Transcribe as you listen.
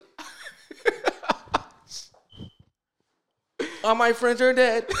all my friends are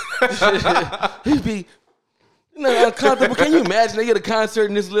dead. He'd be, uncomfortable. Can you imagine they get a concert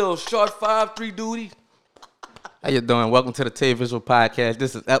in this little short 5'3" duty? How you doing? Welcome to the Tay Visual Podcast.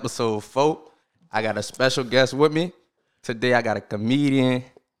 This is episode 4. I got a special guest with me. Today I got a comedian,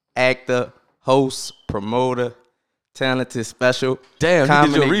 actor, host, promoter, talented special. Damn,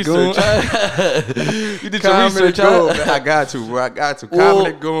 comedy you did your research. You did your comedy research. goon. Man, I got to, bro. I got to.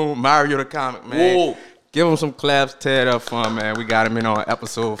 Comedy goon, Mario the Comic, man. Whoa. Give him some claps, tear it up for him, man. We got him in on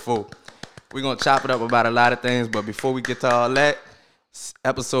episode 4. We're going to chop it up about a lot of things, but before we get to all that, this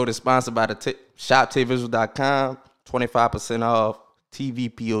episode is sponsored by the shoptayvisual.com. 25% off.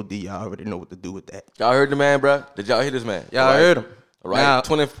 TVPOD. Y'all already know what to do with that. Y'all heard the man, bro? Did y'all hear this man? Y'all heard him. All right. Now,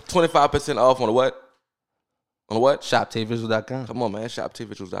 25% off on the what? On the what? ShopTayVisual.com. Come on, man.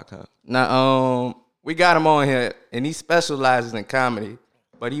 ShopTayVisuals.com. Now, we got him on here, and he specializes in comedy,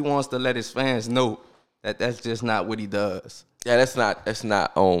 but he wants to let his fans know that that's just not what he does. Yeah, that's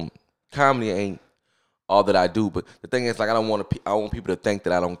not. Comedy ain't all that I do, but the thing is, like, I want people to think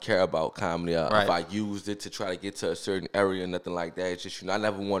that I don't care about comedy. Right. If I used it to try to get to a certain area or nothing like that, it's just, I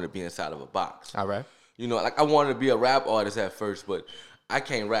never wanted to be inside of a box. All right. Like, I wanted to be a rap artist at first, but I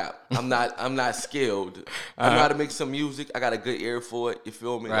can't rap. I'm not skilled. I know how to make some music. I got a good ear for it. You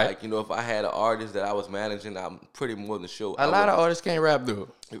feel me? Right. Like, if I had an artist that I was managing, I'm pretty more than sure. A lot of artists can't rap, though.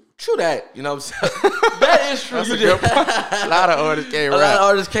 True that. You know what I'm saying? That is true. A lot of artists can't rap. A lot of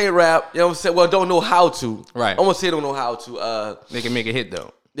artists can't rap. You know what I'm saying? Well, don't know how to. Right. I'm going to say don't know how to. They can make a hit,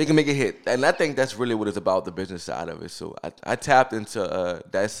 though. They can make a hit. And I think that's really what it's about, the business side of it. So I tapped into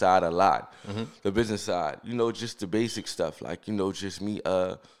that side a lot, the business side. Just the basic stuff. Like, just me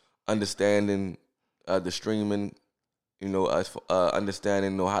understanding the streaming,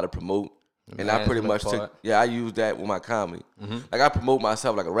 understanding, how to promote. And I pretty much I use that with my comedy. Like, I promote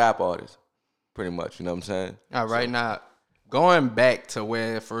myself like a rap artist, pretty much. You know what I'm saying? All right. Now, going back to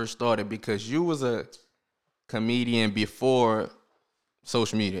where it first started, because you was a comedian before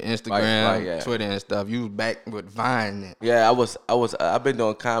social media, Instagram, Twitter and stuff. You was back with Vine. Yeah, I've been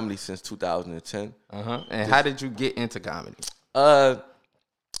doing comedy since 2010. And how did you get into comedy? I'm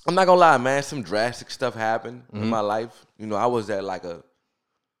not gonna lie, man. Some drastic stuff happened in my life. I was at like a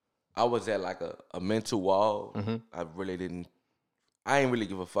mental wall. I didn't really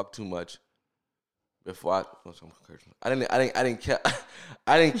give a fuck too much before I didn't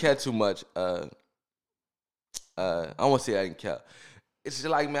care too much. I won't say I didn't care. It's just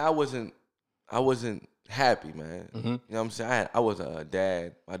like, man, I wasn't happy, man. You know what I'm saying? I was a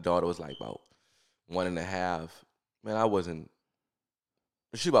dad. My daughter was like about 1.5. Man, I wasn't.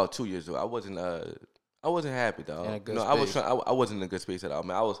 She about 2 years old. I wasn't happy, dog. I wasn't in a good space at all,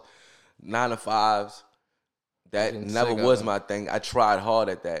 man. I was 9 to 5s. That never was my thing. I tried hard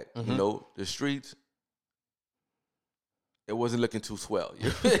at that. The streets. It wasn't looking too swell.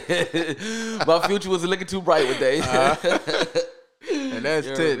 My future wasn't looking too bright with that. And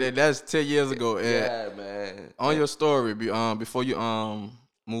that's 10 years ago. Yeah, man. On your story, before you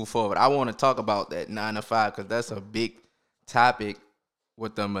move forward, I want to talk about that 9 to 5 because that's a big topic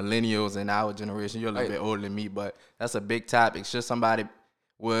with the millennials in our generation. You're a little bit older than me, but that's a big topic. Should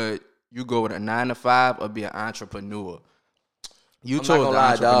would you go with a 9 to 5 or be an entrepreneur? You chose the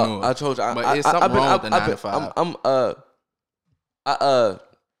entrepreneur. I chose. But it's something wrong with the 9 to 5.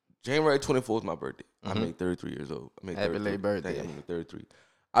 January 24th is my birthday. I made 33 years old. Happy late birthday. I made 33.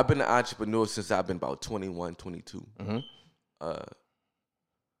 I've been an entrepreneur since I've been about 21, 22.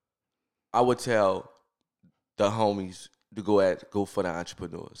 I would tell the homies to go for the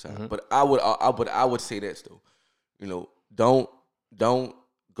entrepreneur side. But I would say this though. Don't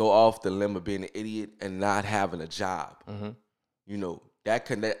go off the limb of being an idiot and not having a job.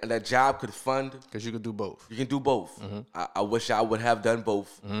 That job could fund, because you could do both. You can do both. I wish I would have done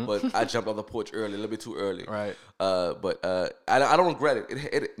both, but I jumped off the porch early, a little bit too early. Right. But I don't regret it.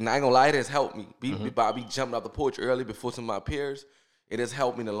 It I ain't gonna lie, it has helped me. By me jumping off the porch early before some of my peers, it has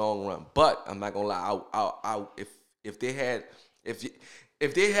helped me in the long run. But I'm not gonna lie, if they had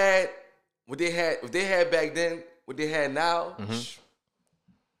what they had back then, what they had now.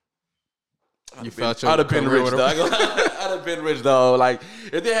 I'd have been rich, dog. I'd have been rich, dog. Like,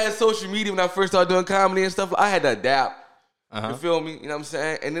 if they had social media when I first started doing comedy and stuff, I had to adapt. You feel me? You know what I'm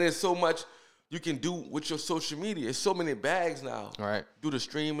saying? And then there's so much you can do with your social media. There's so many bags now. Right. Do the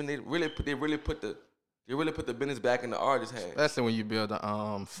streaming. They really put the business back in the artist's hands. Especially when you build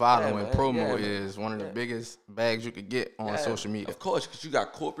a following. Promo is one of the biggest bags you could get on social media. Of course, because you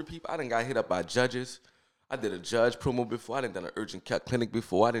got corporate people. I done got hit up by judges. I did a judge promo before. I done done an urgent care clinic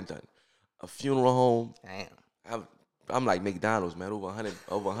before. I done done a funeral home. Damn. I'm like McDonald's, man. Over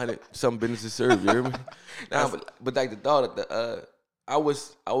 100 some businesses served. You hear me? Nah, but like the thought, I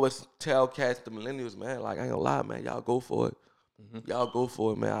was tell cats, the millennials, man. Like I ain't gonna lie, man. Y'all go for it. Y'all go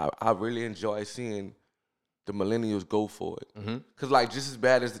for it, man. I really enjoy seeing the millennials go for it. Cause like just as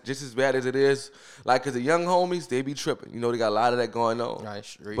bad as it is, like cause the young homies, they be tripping. You know, they got a lot of that going on. Right,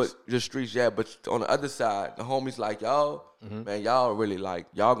 streets. But the streets, yeah. But on the other side, the homies like y'all, man, y'all really like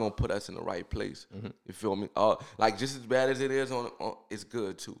y'all gonna put us in the right place. You feel me? Like just as bad as it is on it's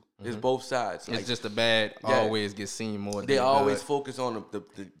good too. It's both sides. It's like, just the bad always get seen more. They always focus on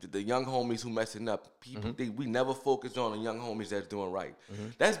the young homies who messing up. People, we never focus on the young homies that's doing right.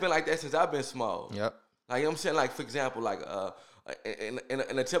 That's been like that since I've been small. Yep. Like, you know what I'm saying? Like, for example, like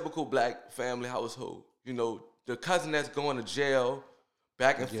in a typical black family household, you know, the cousin that's going to jail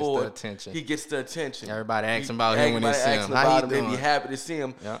back and forth, he gets the attention. Everybody asking about him when they see him. How you doing? They be happy to see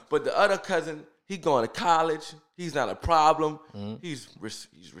him. Yep. But the other cousin, he going to college. He's not a problem. He's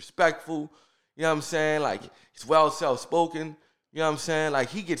respectful. You know what I'm saying? Like, he's well self-spoken. You know what I'm saying? Like,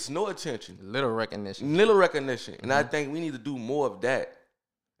 he gets no attention. Little recognition. And I think we need to do more of that.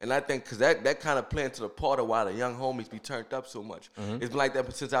 And I think because that kind of playing to the part of why the young homies be turned up so much. It's been like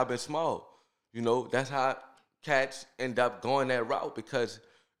that since I've been small. You know, that's how cats end up going that route because,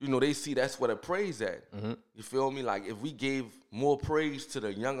 you know, they see that's where the praise at. You feel me? Like, if we gave more praise to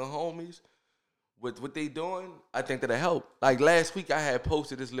the younger homies with what they doing, I think that'll help. Like, last week I had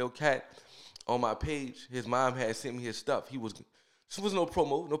posted this little cat on my page. His mom had sent me his stuff. This was no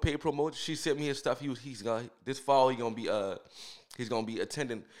promo, no paid promo. She sent me his stuff. This fall he's gonna be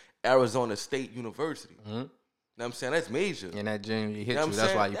attending Arizona State University. You know what I'm saying? That's major. And that genuinely hit You know you.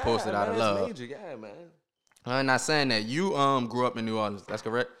 That's why you posted out of love. That's major, yeah, man. I'm not saying that. You grew up in New Orleans. That's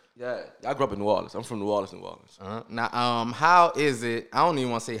correct? Yeah, I grew up in New Orleans. I'm from New Orleans, New Orleans. Now, how is it? I don't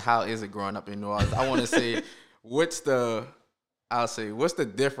even want to say how is it growing up in New Orleans. I want to say what's the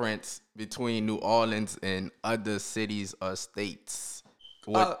difference between New Orleans and other cities or states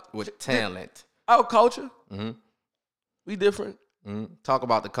with talent? Our culture. We different. Talk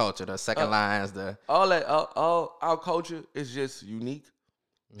about the culture, the second lines, all our culture is just unique.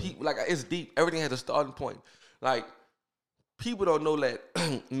 People, like, it's deep. Everything has a starting point. Like, people don't know that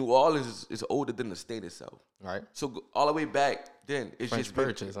New Orleans is older than the state itself. Right. So all the way back then, it's French just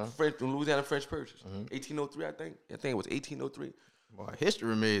Purchase, Louisiana French Purchase, 1803, I think. I think it was 1803. Boy,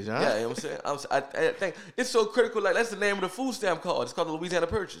 history major, huh? Yeah, you know what I'm saying? I think it's so critical. Like, that's the name of the food stamp card. It's called the Louisiana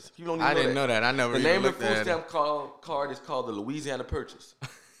Purchase. People don't even I didn't know that. I never The even name of looked the food at it. stamp card is called the Louisiana Purchase.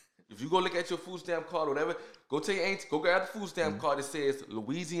 If you go look at your food stamp card or whatever, go to your auntie, go grab the food stamp card. It says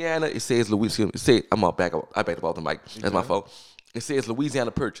Louisiana. It says Louisiana. I backed up off the mic. That's my fault. It says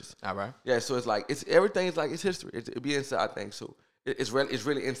Louisiana Purchase. All right. Yeah, so it's like everything is like it's history. It be inside things. So it's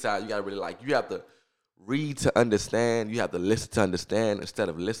really inside. You gotta really you have to read to understand. You have to listen to understand instead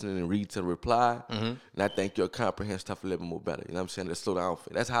of listening and read to reply. And I think you'll comprehend stuff a little bit more better. You know what I'm saying? To slow down for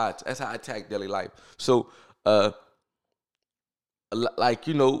it. That's how I attack daily life. So like,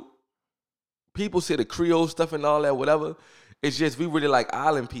 you know, people say the Creole stuff and all that, whatever. It's just we really like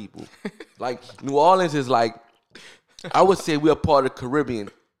island people. Like, New Orleans is like, I would say we're part of the Caribbean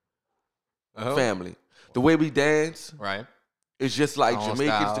family. The way we dance, right? It's just like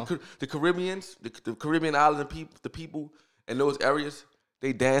Jamaicans, the Caribbeans, the Caribbean island people, the people in those areas,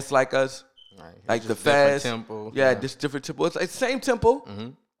 they dance like us, right? Like the fast tempo, this different tempo. It's like same tempo,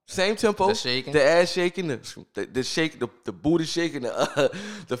 same tempo. The shaking, the ass shaking, the shake, the booty shaking,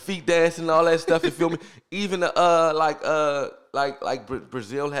 the feet dancing, all that stuff. You feel me? Even like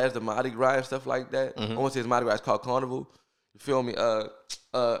Brazil has the Mardi Gras and stuff like that. I want to say it's Mardi Gras. It's called Carnival. You feel me?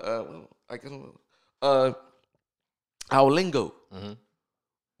 Our lingo.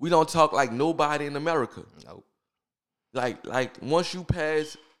 We don't talk like nobody in America. Nope. Like once you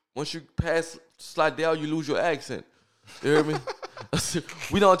pass Slidell, you lose your accent. You hear me?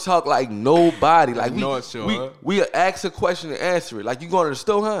 We don't talk like nobody. Like we ask a question and answer it. Like, you going to the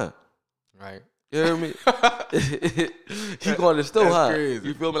store, huh? Right. You hear me? You going to the store, huh? Crazy.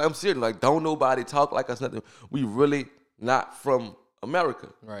 You feel me? I'm serious. Like, don't nobody talk like us. Nothing. We really not from America.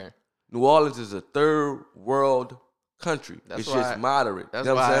 Right. New Orleans is a third world country. It's just moderate. That's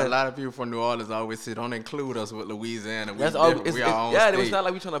you know why what I'm saying? A lot of people from New Orleans always say, don't include us with Louisiana. That's all. We our own state. It's not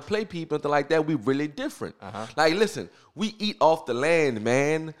like we trying to play people, nothing like that. We really different. Like, listen, we eat off the land,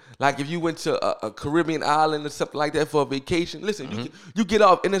 man. Like, if you went to a Caribbean island or something like that for a vacation, listen, you get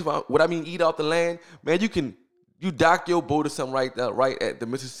off. And this, what I mean, eat off the land, man. You dock your boat or something right at the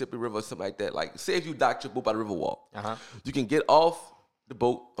Mississippi River or something like that. Like, say if you docked your boat by the Riverwalk, you can get off the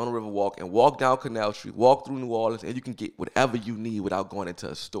boat on the Riverwalk and walk down Canal Street, walk through New Orleans, and you can get whatever you need without going into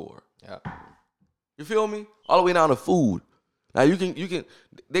a store. Yeah. You feel me? All the way down to food. Now you can.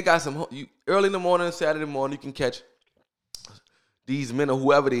 They got some. Early in the morning, Saturday morning, you can catch these men or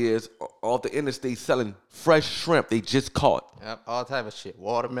whoever it is off the interstate selling fresh shrimp they just caught. Yep, all type of shit.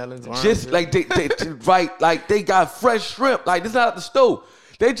 Watermelons, oranges. Just like they right, like they got fresh shrimp. Like this not at the stove.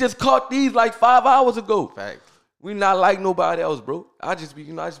 They just caught these like 5 hours ago. Fact. We not like nobody else, bro. I just be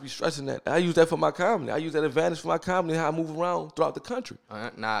stressing that. I use that for my comedy. I use that advantage for my comedy and how I move around throughout the country.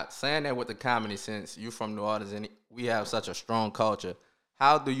 Now, saying that with the comedy, since you from New Orleans and we have such a strong culture,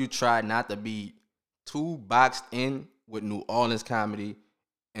 how do you try not to be too boxed in with New Orleans comedy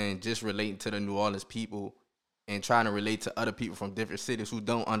and just relating to the New Orleans people and trying to relate to other people from different cities who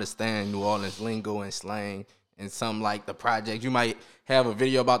don't understand New Orleans lingo and slang and something like the projects? You might have a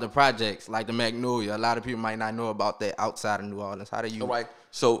video about the projects like the Magnolia. A lot of people might not know about that outside of New Orleans. How do you? All right.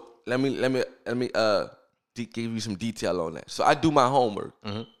 So let me give you some detail on that. So I do my homework.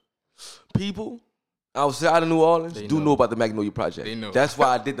 Mm-hmm. People outside of New Orleans know about the Magnolia Project. They know. That's why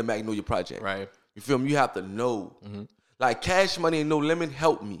I did the Magnolia Project. Right. You feel me? You have to know. Mm-hmm. Like Cash Money and No Limit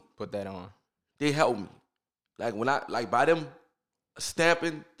helped me. Put that on. They helped me. Like when by them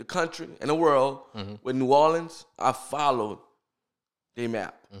stamping the country and the world with New Orleans, I followed their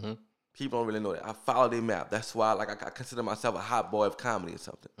map. Mm-hmm. People don't really know that. I follow their map. That's why I consider myself a hot boy of comedy or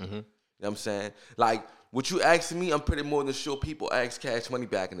something. Mm-hmm. You know what I'm saying? Like, what you asking me, I'm pretty more than sure people asked Cash Money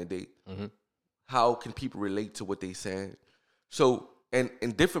back in the day. Mm-hmm. How can people relate to what they saying? So, and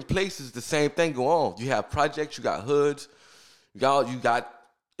in different places, the same thing go on. You have projects, you got hoods, you got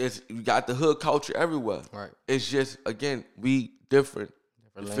the hood culture everywhere. Right. It's just, again, we different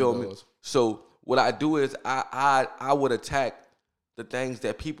you feel me? So what I do is I would attack the things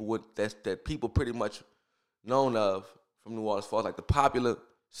that people that people pretty much known of from New Orleans, as far as like the popular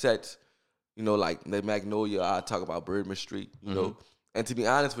sets, you know, like the Magnolia. I talk about Birdman Street, you know. And to be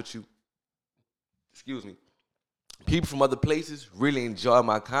honest with you, people from other places really enjoy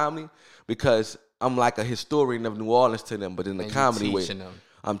my comedy because I'm like a historian of New Orleans to them, but in the comedy way.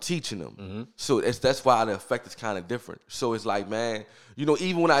 I'm teaching them. Mm-hmm. So that's why the effect is kind of different. So it's like, man, you know,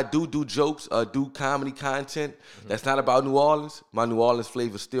 even when I do jokes or do comedy content that's not about New Orleans, my New Orleans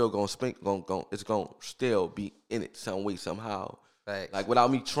flavor still it's gonna still be in it some way, somehow. Thanks. Like without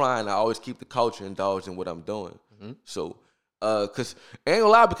me trying, I always keep the culture indulged in what I'm doing. Mm-hmm. So cause ain't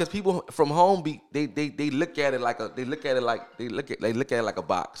gonna lie, because people from home they look at it like a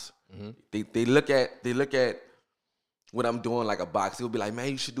box. Mm-hmm. They look at what I'm doing like a box. They'll be like, man,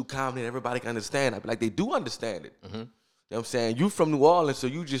 you should do comedy and everybody can understand. I'd be like, they do understand it. Mm-hmm. You know what I'm saying? You from New Orleans, so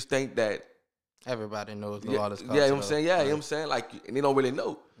you just think that everybody knows New Orleans culture. Yeah, you know what I'm saying? Yeah, right. You know what I'm saying? Like, and they don't really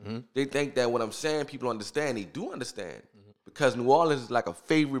know. Mm-hmm. They think that what I'm saying, people understand. They do understand. Because New Orleans is like a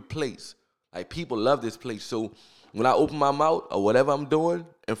favorite place. Like, people love this place. So when I open my mouth or whatever I'm doing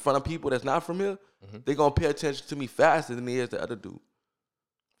in front of people that's not from here, they're going to pay attention to me faster than they is the other dude.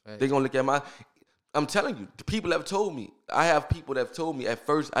 Right. They're going to look at I'm telling you, the people have told me. I have people that have told me at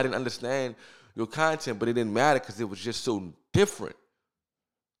first I didn't understand your content, but it didn't matter because it was just so different.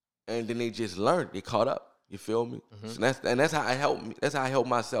 And then they just learned. They caught up. You feel me? Mm-hmm. So that's how I help me. That's how I help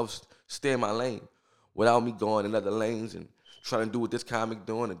myself stay in my lane without me going in other lanes and trying to do what this comic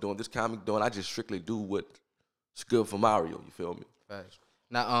doing and doing this comic doing. I just strictly do what's good for Mario. You feel me? Thanks.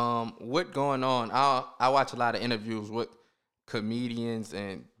 Now, what going on? I watch a lot of interviews with comedians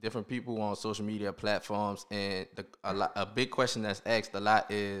and different people on social media platforms, and a big question that's asked a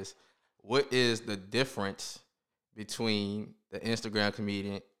lot is, what is the difference between the Instagram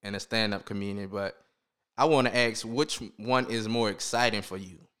comedian and a stand-up comedian? But I want to ask, which one is more exciting for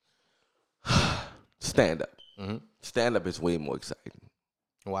you? Stand-up. Mm-hmm. Stand-up is way more exciting.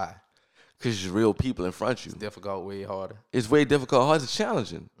 Why? Because it's real people in front of you. It's difficult, way harder. It's way difficult, hard, it's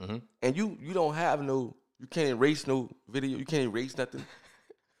challenging. Mm-hmm. And you don't have you can't erase no video. You can't erase nothing.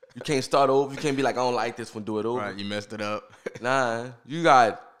 You can't start over. You can't be like, I don't like this one, do it over. Right, you messed it up. Nah, you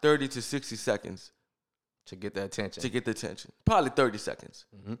got 30 to 60 seconds. To get the attention. Probably 30 seconds.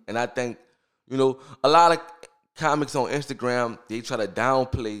 Mm-hmm. And I think, you know, a lot of comics on Instagram, they try to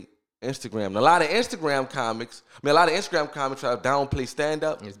downplay Instagram. And a lot of Instagram comics try to downplay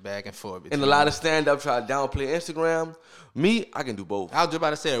stand-up. It's back and forth. And a lot of stand-up try to downplay Instagram. Me, I can do both. I was just about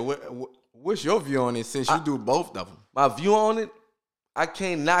to say, what's your view on it since you do both of them? My view on it, I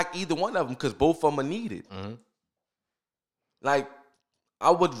can't knock either one of them because both of them are needed. Mm-hmm. Like, I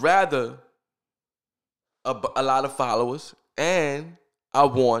would rather a lot of followers, and I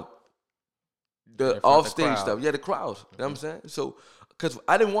want the off-stage stuff. Yeah, the crowds. Mm-hmm. You know what I'm saying? So, because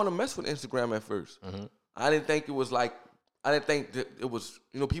I didn't want to mess with Instagram at first. Mm-hmm. I didn't think that it was,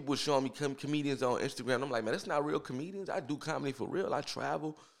 you know, people were showing me comedians on Instagram. I'm like, man, that's not real comedians. I do comedy for real. I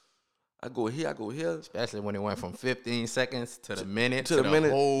travel. I go here, I go here. Especially when it went from 15 seconds to the minute to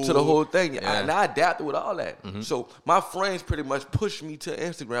the whole thing. Yeah. And I adapted with all that. So my friends pretty much pushed me to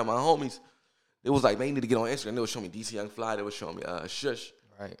Instagram. My homies, it was like, man, you need to get on Instagram. They would show me DC Young Fly. They would show me Shush.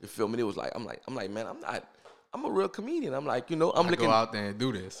 Right. You feel me? It was like, I'm like, man, I'm a real comedian. I'm like, I'm looking go out there and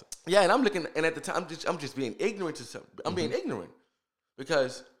do this. Yeah, and I'm looking, and at the time, I'm just being ignorant to something. I'm being ignorant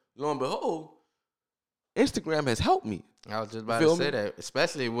because lo and behold, Instagram has helped me. I was just about to say that,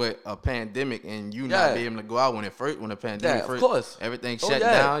 especially with a pandemic and you not being able to go out when the pandemic first, of course, everything shut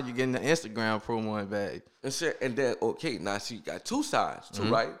down. You getting the Instagram promo back. And then okay, now see, you got two sides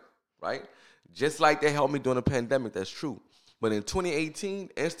too, right? Just like they helped me during the pandemic, that's true. But in 2018,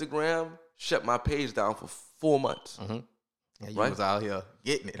 Instagram shut my page down for 4 months. And you was out here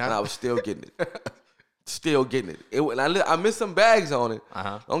getting it, huh? And I was still getting it. Still getting it. I missed some bags on it.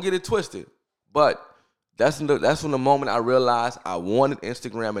 Don't get it twisted. But that's when the moment I realized I wanted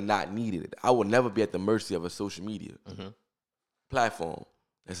Instagram and not needed it. I would never be at the mercy of a social media platform.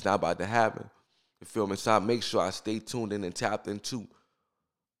 That's not about to happen. You feel me? So I make sure I stay tuned in and tapped into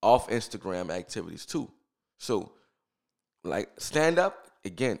off Instagram activities too. So, like, stand up,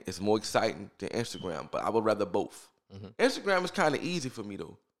 again, it's more exciting than Instagram, but I would rather both. Instagram is kind of easy for me,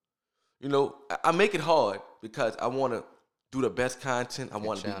 though. You know, I make it hard because I want to do the best content. I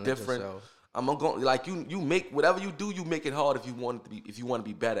want to be different. Yourself. I'm going like you make whatever you do, you make it hard if you want to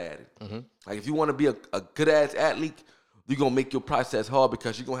be better at it. Like if you want to be a good ass athlete, you're gonna make your process hard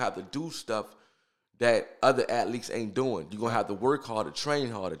because you're gonna have to do stuff that other athletes ain't doing. You're going to have to work harder,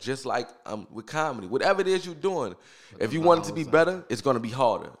 train harder, just like with comedy. Whatever it is you're doing, if you want it to be better, it's going to be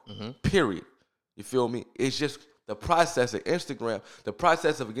harder, period. You feel me? It's just the process of Instagram, the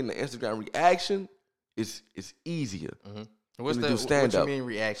process of getting the Instagram reaction is easier. What you mean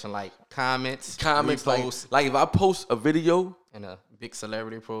reaction? Like comments, reposts? Like if I post a video. And a big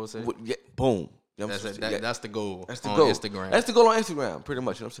celebrity post it. Boom. That's the goal. That's the goal. Instagram. That's the goal on Instagram, pretty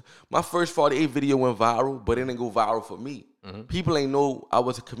much. You know what I'm saying? My first 48 video went viral, but it didn't go viral for me. People ain't know I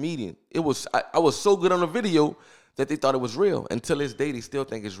was a comedian. I was so good on the video that they thought it was real. Until this day, they still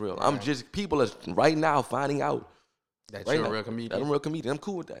think it's real. Right. People are right now finding out that you're a real comedian. That I'm a real comedian. I'm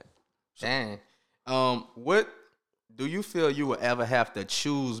cool with that. So. Dang. What do you feel you will ever have to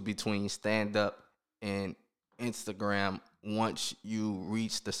choose between stand up and Instagram once you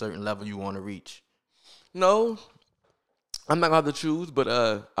reach the certain level you want to reach? No, I'm not gonna have to choose, but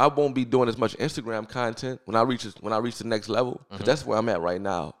I won't be doing as much Instagram content when I reach the next level, because that's where I'm at right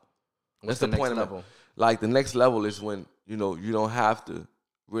now. What's the point level? Like the next level is when you don't have to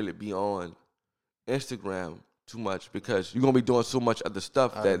really be on Instagram too much, because you're gonna be doing so much other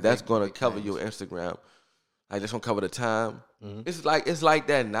stuff that's gonna cover your Instagram. Like that's gonna cover the time. It's like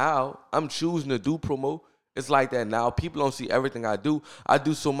that now. I'm choosing to do promo. It's like that now. People don't see everything I do. I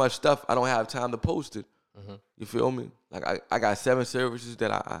do so much stuff I don't have time to post it. You feel me? Like I got 7 services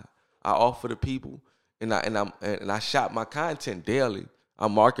that I offer to people, and I shop my content daily. I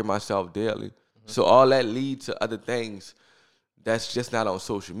market myself daily. So all that leads to other things that's just not on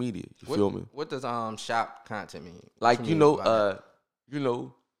social media. You feel me? What does shop content mean? Like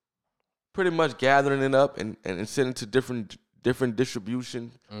pretty much gathering it up and sending to different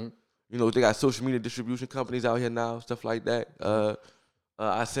distribution. They got social media distribution companies out here now, stuff like that.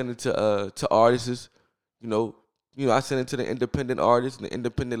 I send it to artists. I send it to the independent artists and the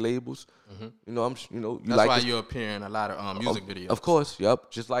independent labels. That's why you appear in a lot of music videos. Of course, yep,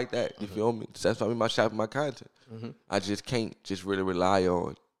 just like that. You feel me? That's why I'm shopping my content. I just can't just really rely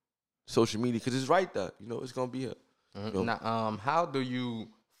on social media because it's right there. It's gonna be here. Now, how do you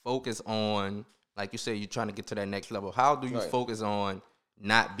focus on, like you say, you're trying to get to that next level? How do you focus on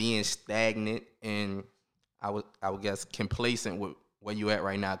not being stagnant and I would guess complacent with where you at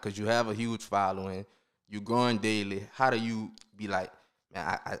right now? Because you have a huge following, you're growing daily. How do you be like,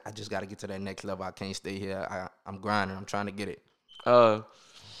 man, I just got to get to that next level. I can't stay here. I'm grinding. I'm trying to get it. I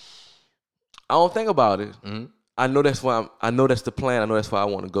don't think about it. I know that's why I know that's the plan. I know that's why I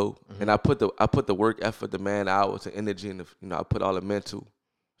want to go. And I put the work effort, the man hours, the energy, and I put all the mental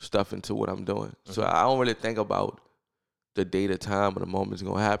stuff into what I'm doing. So I don't really think about the day, the time, or the moment is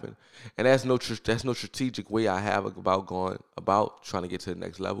gonna happen. And that's no strategic way I have about trying to get to the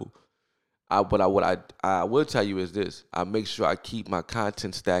next level. What I will tell you is this: I make sure I keep my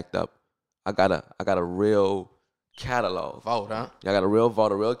content stacked up. I got a real catalog. Vault, huh? I got a real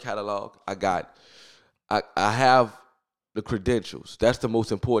vault, a real catalog. I have the credentials. That's the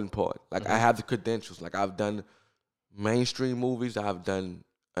most important part. Like I have the credentials. Like I've done mainstream movies. I've done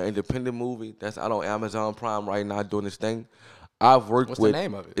an independent movie that's out on Amazon Prime right now doing this thing. I've worked What's with. the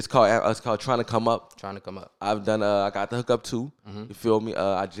name of it? It's called Trying to Come Up. Trying to Come Up. I've done. I got the Hook Up too. You feel me?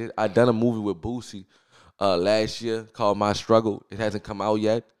 I done a movie with Boosie last year called My Struggle. It hasn't come out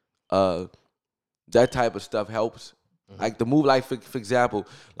yet. That type of stuff helps. Like the movie, like for example,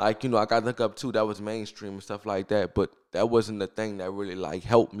 like, you know, I got the Hook Up too. That was mainstream and stuff like that. But that wasn't the thing that really like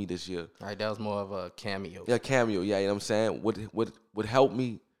helped me this year. Right, that was more of a cameo. Yeah, cameo. Yeah, you know what I'm saying. What helped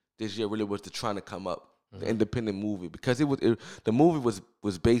me this year really was the Trying to Come Up, the independent movie, because the movie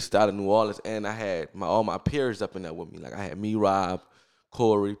was based out of New Orleans, and I had all my peers up in there with me. Like I had me, Rob,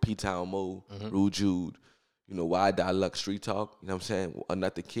 Corey, P Town Mo, Rue Jude, you know, Why Die Luck, Street Talk. You know what I'm saying?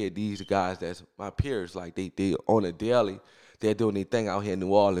 Another Kid. These guys that's my peers. Like they on a daily. They're doing their thing out here in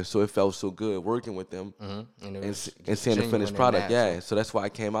New Orleans, so it felt so good working with them and seeing the finished product. Yeah, so that's why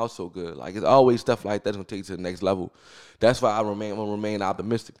it came out so good. Like it's always stuff like that's gonna take you to the next level. That's why I'm gonna remain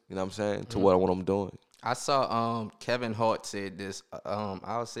optimistic. You know what I'm saying, to what I'm doing. I saw Kevin Hart said this.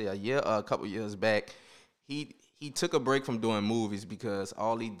 I would say a couple years back. He took a break from doing movies because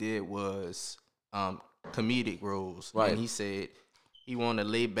all he did was comedic roles. Right. And he said he wanted to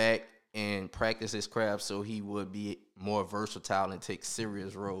lay back and practice his craft so he would be more versatile and take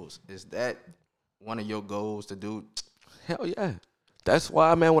serious roles. Is that one of your goals to do? Hell yeah. That's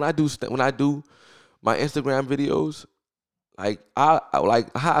why, man, when I do my Instagram videos, like I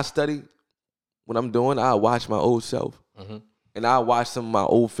like how I study what I'm doing, I watch my old self. And I watch some of my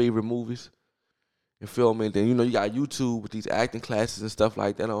old favorite movies. You feel me? And then, you know, you got YouTube with these acting classes and stuff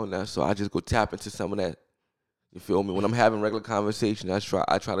like that on there. So I just go tap into some of that. You feel me? When I'm having regular conversations,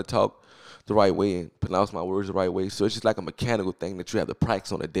 I try to talk the right way and pronounce my words the right way. So it's just like a mechanical thing that you have to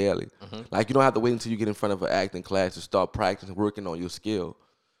practice on a daily. Like you don't have to wait until you get in front of an acting class to start practicing, working on your skill.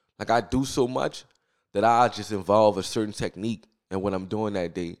 Like I do so much that I just involve a certain technique in what I'm doing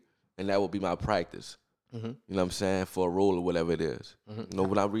that day, and that will be my practice. You know what I'm saying? For a role or whatever it is. You know,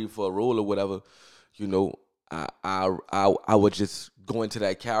 when I read for a role or whatever, you know, I would just go into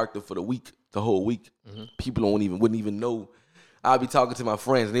that character for the whole week. People wouldn't even know. I'll be talking to my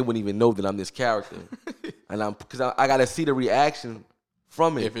friends and they wouldn't even know that I'm this character. And because I gotta see the reaction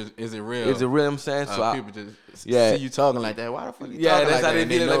from it. Is it real? Is it real? I'm saying so. People just see you talking like that. Why the fuck you talking that's like how that?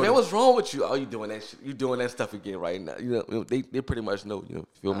 they feel. Like, man, what's wrong with you? Oh, you doing that shit? You doing that stuff again right now? You know, they pretty much know. You know,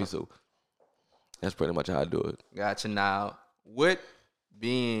 feel me? So that's pretty much how I do it. Gotcha. Now, with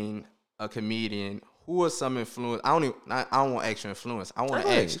being a comedian, who are some influence? I don't want to ask your influence. I want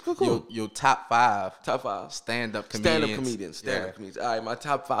to ask your top five stand-up comedians. Stand-up comedians. All right, my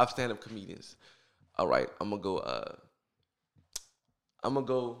top 5 stand-up comedians. All right, I'm gonna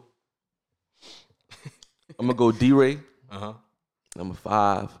go D-Ray. Number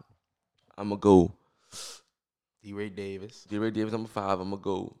 5. I'm gonna go D-Ray Davis. D-Ray Davis, number 5. I'm gonna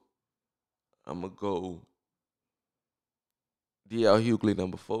go D.L. Hughley,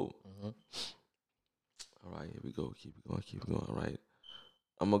 number 4. All right, here we go. Keep it going. All right.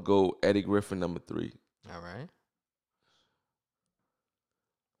 I'm going to go Eddie Griffin, number 3. All right.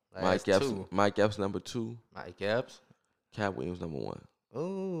 Mike Epps, number 2. Mike Epps. Cat Williams, number 1.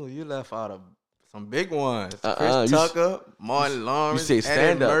 Oh, you left out some big ones. Chris Tucker, Martin Lawrence, you say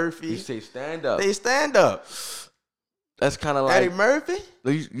stand Eddie up. Murphy. You say stand up. They stand up. That's kind of like Eddie Murphy?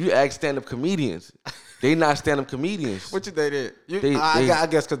 You ask stand-up comedians. They not stand-up comedians. What you they did? I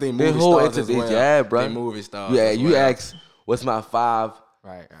guess because they movie stars as well. Yeah, bro. They movie stars. Yeah, you ask what's my 5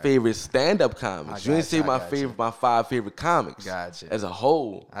 right. favorite stand-up comics. You didn't say my 5 favorite comics. Gotcha. As a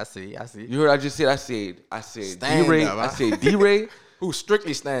whole. I see. You heard I just said? I said D-Ray. I said D-Ray. Who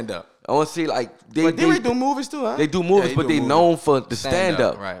strictly stand-up? I want to say like But D-Ray do movies too, huh? They do movies, but they known for the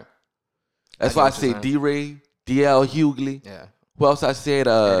stand-up. Right. That's why I say D-Ray, D.L. Hughley. Yeah. Who else I said?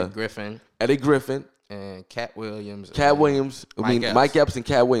 Eddie Griffin. And Cat Williams. Mike Epps and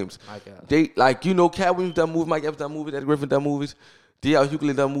Cat Williams. Mike Epps. They Cat Williams done movies, Mike Epps done movies, Eddie Griffin done movies, D.L.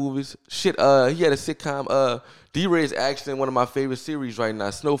 Hughley done movies. Shit, he had a sitcom. D-Ray is actually in one of my favorite series right now,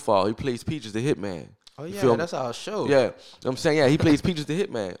 Snowfall. He plays Peaches the Hitman. Oh yeah, that's our show. Yeah. You know what I'm saying? Yeah, he plays Peaches the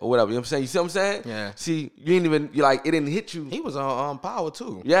Hitman or whatever. You know what I'm saying? You see what I'm saying? Yeah. See, it didn't hit you. He was on Power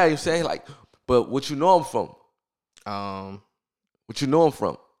too. Yeah, you know what I'm saying? Like, but what you know him from? What you know him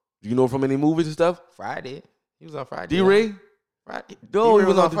from? Do you know him from any movies and stuff? Friday. He was on Friday. D-Ray? Friday. No, he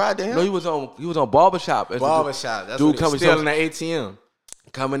was on Friday. No, he was on Barbershop. Barbershop. That's dude what coming stealing the ATM.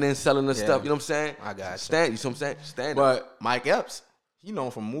 Coming in, selling the stuff. You know what I'm saying? I got you. Stand, you know what I'm saying? Stand but up. Mike Epps, he known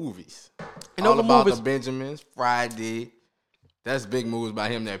from movies. All about movies. the Benjamins, Friday. That's big moves by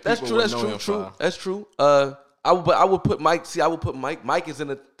him that people would know him for. That's true. I would put Mike. See, I would put Mike. Mike is in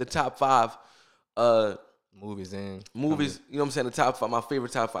the top 5. Movies. You know what I'm saying? The top 5. My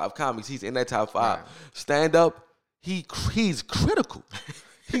favorite top 5 comics. He's in that top 5. Right. Stand up. he's critical.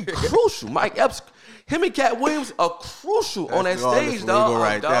 He crucial. Mike Epps, him and Cat Williams are crucial on that stage, dog.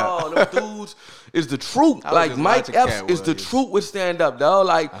 Right, dog, them dudes is the truth. Like Mike Epps is the truth with stand up, dog.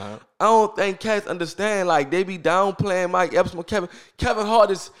 Like I don't think cats understand. Like they be downplaying Mike Epps. Kevin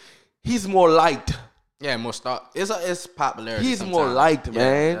Hart he's more liked. Yeah, more star. It's popularity. He's sometimes. more liked,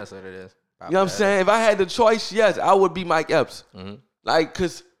 man. Yeah, that's what it is. You know what I'm saying? If I had the choice, yes, I would be Mike Epps. Like,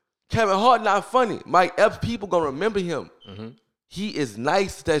 cause Kevin Hart not funny. Mike Epps, people gonna remember him. He is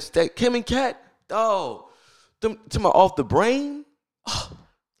nice. That Kim and Cat, dog. Them to my off the brain. Oh,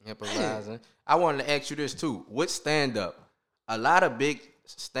 improvising. I wanted to ask you this too. What stand up? A lot of big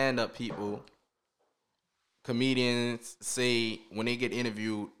stand up people, comedians say when they get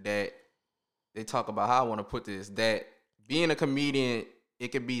interviewed that they talk about how I want to put this, that being a comedian,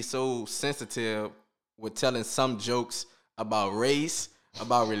 it could be so sensitive with telling some jokes about race,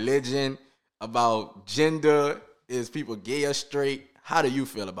 about religion, about gender. Is people gay or straight? How do you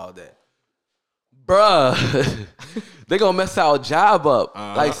feel about that? Bruh, they gonna mess our job up.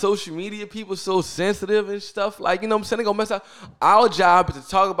 Like social media people so sensitive and stuff. Like, you know what I'm saying? They gonna mess up. Our job is to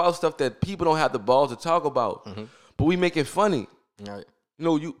talk about stuff that people don't have the balls to talk about. But we make it funny. Right. You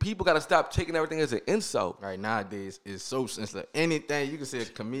know, people gotta stop taking everything as an insult. Right, nowadays it's so sensitive. Anything you can say a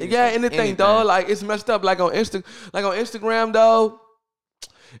comedian. Yeah, anything, dog. Like it's messed up. Like on Instagram, dog.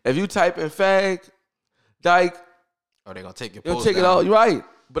 If you type in fag, like, oh, they gonna take your you'll post take down. it all. You're right.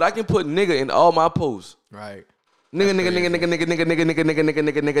 But I can put nigga in all my posts. Right. Nigga.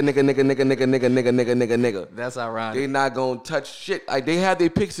 That's ironic. They not gonna touch shit. Like they have their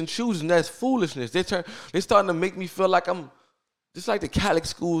picks and choose, and that's foolishness. They starting to make me feel like I'm just like the Catholic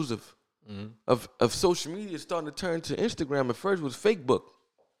schools of social media starting to turn to Instagram. At first it was fake book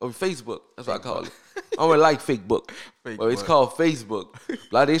or Facebook. That's what I call it. I don't really like fake book. But it's called Facebook.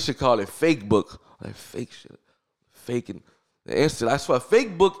 Like they should call it fake book. Like fake shit. Faking. The instant. That's why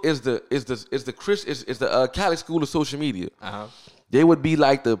fake book is the Catholic school of social media. They would be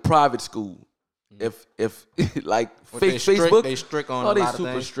like the private school. If like fake Facebook, they strict on. Oh, a they lot super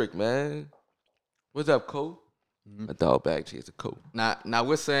of things. strict, man. What's up, Cole? My dog bag chase a Cole. Now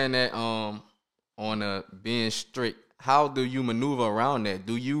we're saying that on being strict. How do you maneuver around that?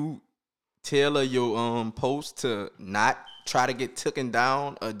 Do you tailor your post to not try to get taken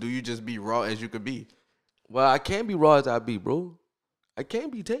down, or do you just be raw as you could be? Well, I can't be raw as I be, bro. I can't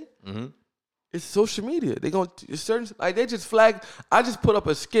be taken. It's social media. They gonna certain like they just flagged. I just put up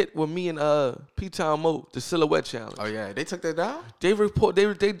a skit with me and P-Town Mo, the silhouette challenge. Oh yeah, they took that down.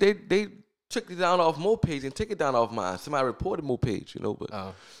 They took it down off Mo page and take it down off mine. Somebody reported Mo page, you know, but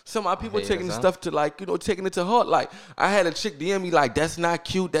some of my people taking the stuff to like, you know, taking it to heart. Like I had a chick DM me like, that's not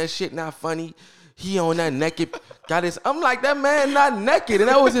cute, that shit not funny. He on that naked, got his. I'm like, that man not naked, and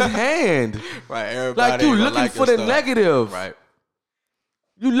that was his hand. Right, everybody. Like you looking for the negative. Right.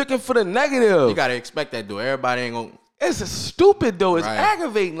 You looking for the negative. You gotta expect that, though. Everybody ain't gonna. It's stupid though. It's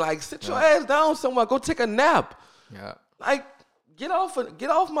aggravating. Like sit your ass down somewhere. Go take a nap. Yeah. Like get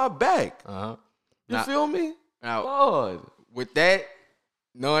off my back. You feel me? Now, Lord. with that,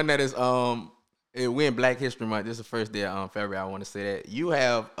 knowing that it's we in Black History Month. This is the first day of February. I want to say that you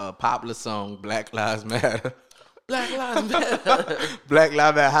have a popular song, "Black Lives Matter." Black Lives Matter. Black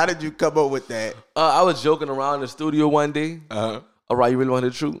Lives Matter. How did you come up with that? I was joking around in the studio one day. All right, you really want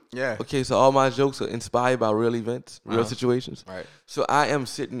the truth? Yeah. Okay, so all my jokes are inspired by real events, real situations. Right. So I am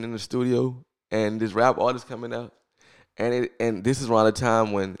sitting in the studio, and this rap artist coming out, and this is around the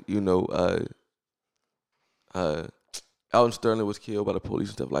time when Elton Sterling was killed by the police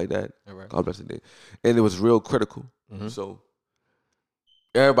and stuff like that. Right. God bless the day. And it was real critical. So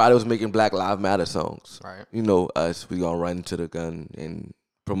everybody was making Black Lives Matter songs. Right. You know, us, we gonna run to the gun and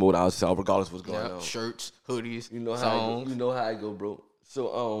promote ourselves regardless of what's going on. Shirts, hoodies, You know how songs. you know how I go, bro.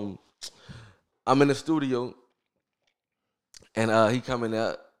 So I'm in the studio and he coming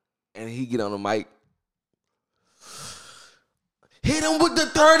up and he get on the mic. Hit him with the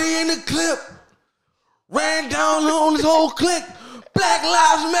 30 in the clip. Ran down on his whole clique. Black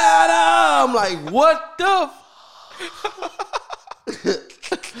Lives Matter. I'm like, what the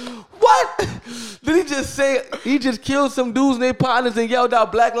what? Did he just say he just killed some dudes and their partners and yelled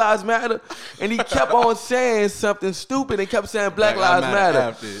out Black Lives Matter? And he kept on saying something stupid and kept saying Black Lives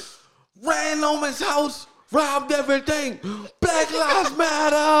Matter. Ran on his house, robbed everything. Black Lives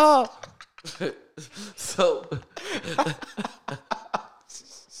Matter. So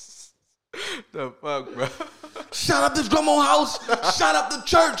The fuck, bro? shut up this grandma house. Shut up the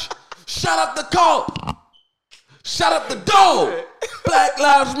church. Shut up the car. Shut up the door. Black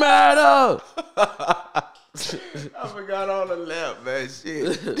Lives Matter. I forgot all the lap, man.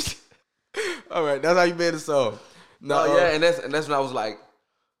 Shit. All right, that's how you made the song. No, yeah, and that's when I was like,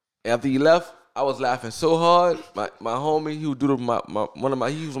 after he left, I was laughing so hard. My homie, he would do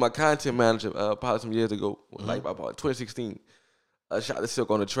he was my content manager probably some years ago, like about 2016. Shot the Silk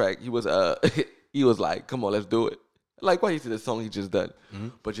on the track. He was he was like, come on, let's do it. Like, why he said the song he just done,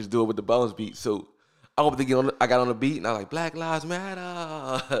 but just do it with the bounce beat. So I hope I got on the beat and I was like, Black Lives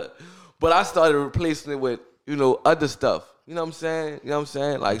Matter. But I started replacing it with, other stuff. You know what I'm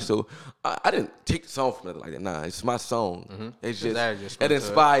saying? Like, so I didn't take the song from it like that. Nah, it's my song. It's just it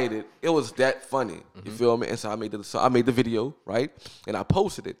inspired it. It was that funny. You feel me? And so I made the video, right? And I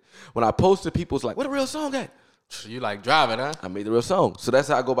posted it. When I posted, people was like, "What a real song at?" You like drive it, huh? I made the real song. So that's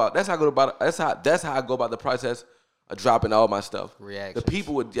how I go about. That's how I go about the process of dropping all my stuff. Reaction. The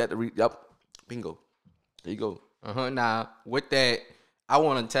people would get to yep, bingo. There you go. Now with that, I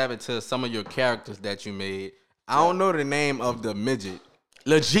want to tap into some of your characters that you made. I don't know the name of the midget.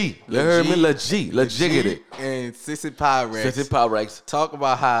 Legit. You heard me? Legit. Legit. And Sissy Pyrex. Pyrex. Talk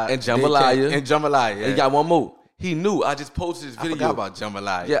about how. And Jambalaya. Yeah. And he got one more. He knew. I just posted his video. I forgot about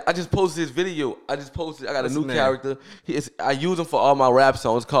Jambalaya. Yeah, I just posted his video. I got a new character. I use him for all my rap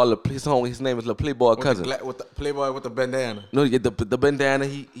songs. His name is the Playboy Cousin. With the Playboy with the bandana. No, the bandana.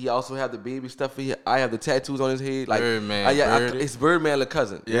 He also have the baby stuff. I have the tattoos on his head. Like Birdman. It's Birdman the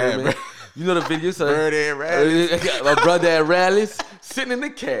cousin. Yeah, you know the video? So Bird and Rallies. My brother at Rallies sitting in the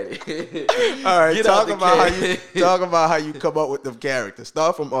caddy. All right, talk about how you come up with them characters.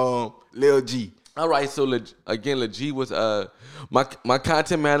 Start from Lil G. All right, so again, Lil G was my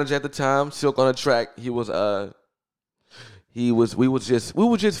content manager at the time. Silk on the track. We were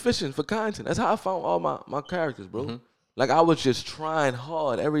just fishing for content. That's how I found all my characters, bro. Like I was just trying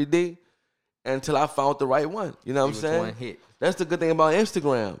hard every day until I found the right one. You know what I'm saying? One hit. That's the good thing about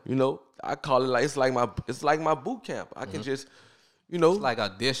Instagram. I call it like it's like my boot camp. I can just, it's like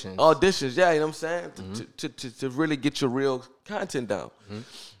auditions. Auditions, yeah. You know what I'm saying? To really get your real content down.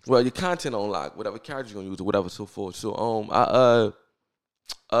 Well, your content on lock, whatever character you're gonna use or whatever, so forth. So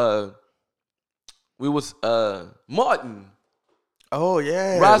we was Martin. Oh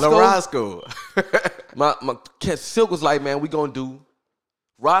yeah, Roscoe. my Silk was like, man, we gonna do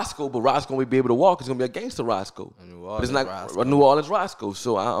Roscoe, but Roscoe won't be able to walk. It's gonna be a gangster Roscoe. But it's not a New Orleans Roscoe.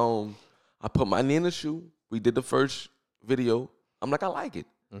 So I put my knee in the shoe. We did the first video. I'm like, I like it.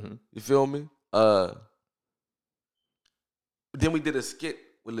 You feel me? Then we did a skit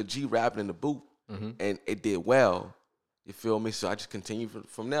with Lil G rapping in the booth, and it did well. You feel me? So I just continued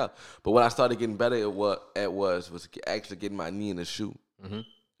from there. But when I started getting better at was actually getting my knee in the shoe.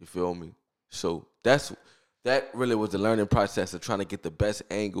 You feel me? So that really was the learning process of trying to get the best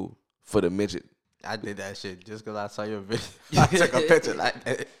angle for the midget. I did that shit just because I saw your video. I took a picture like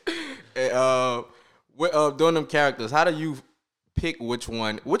that. And, with doing them characters, how do you pick which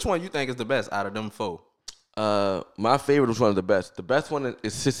one you think is the best out of them four? My favorite was one of the best. The best one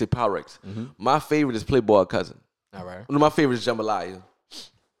is Sissy Pyrex. My favorite is Playboy Cousin. All right. One of my favorites is Jambalaya.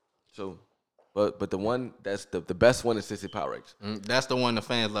 So, but the one that's the best one is Sissy Pyrex. That's the one the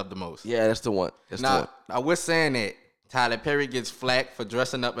fans love the most. Yeah, that's the one. Now we're saying that Tyler Perry gets flack for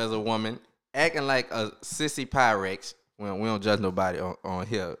dressing up as a woman, acting like a Sissy Pyrex. We don't judge nobody on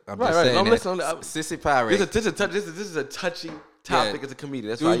here. I'm just saying that. Sissy Pyrex. This is a touchy topic as a comedian.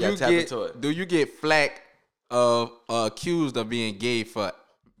 That's why I tap into it. Do you get flack of accused of being gay for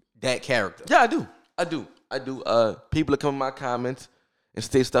that character? Yeah, I do. People that come in my comments and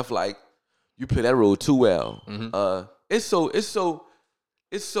say stuff like, "You play that role too well." It's so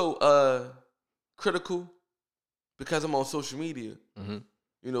critical because I'm on social media.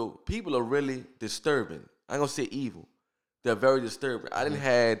 People are really disturbing. I ain't gonna say evil. They're very disturbing. I done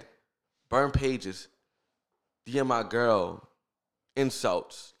had burn pages, DM my girl,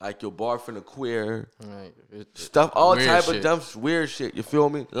 insults like your boyfriend a queer, stuff, all type of dumb weird shit. You feel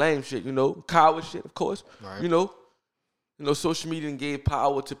me? Lame shit. Coward shit, of course. Right. Social media gave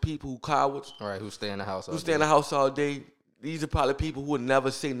power to people who cowards. Right. Who stay in the house? Stay in the house all day. These are probably people who would never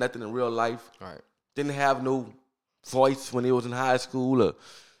say nothing in real life. Right. Didn't have no voice when they was in high school or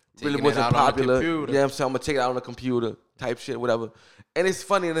really wasn't popular. Yeah, I'm saying I'm gonna take it out on the computer type shit, whatever. And it's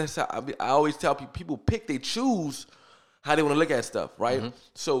funny, and I always tell people pick, they choose how they want to look at stuff, right?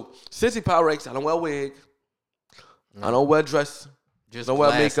 So Sissy Pyrex, I don't wear wig, I don't wear dress, just don't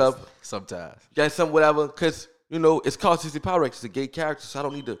wear makeup. Sometimes, yeah, some whatever, because it's called Sissy Pyrex. It's a gay character, so I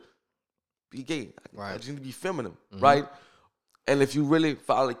don't need to be gay. I just need to be feminine, right? And if you really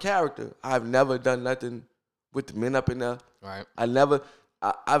follow the character, I've never done nothing with the men up in there. Right. I've never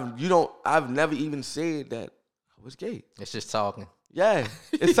even said that I was gay. It's just talking. Yeah.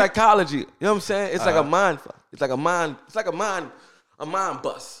 It's psychology. You know what I'm saying? It's like a mind fuck. It's like a mind a mind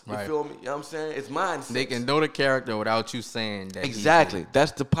bust. You Right. feel me? You know what I'm saying? It's mindset. They can know the character without you saying that. Exactly.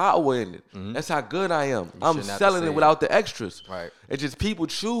 That's the power in it. That's how good I am. I'm shouldn't have to selling say it without the extras. Right. It's just people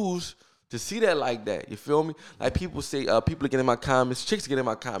choose to see that like that. You feel me? Like people say, people get in my comments, chicks get in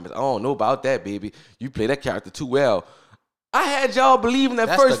my comments. I don't know about that, baby. You play that character too well. I had y'all believing that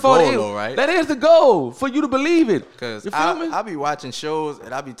That's first the goal, 48. though, right? That is the goal for you to believe it. Because You feel me? I be watching shows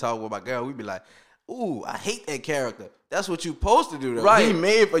and I be talking with my girl. We be like, ooh, I hate that character. That's what you supposed to do, though. Right. He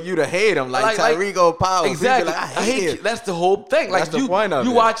made for you to hate him, like Tyrigo Powers. Exactly. Like, I hate it. That's the whole thing. Like That's the point of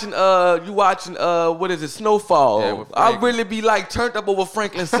you it. watching what is it, Snowfall. Yeah, with I Franklin. really be like turned up over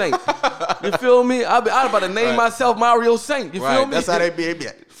Franklin Saint. You feel me? I about to name myself Mario Saint. You feel Right. me? That's how they be. They be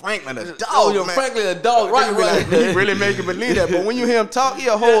like, Franklin a dog, Oh, yo, man. Franklin a dog. Right, Right. He really make you believe that. But when you hear him talk, he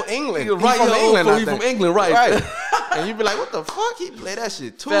a whole England. You're right, He from England, I He think. from England, right. Right. And you be like, what the fuck? He play that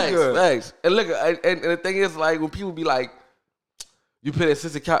shit too good. Facts. And look, and the thing is, like, when people be like, you play that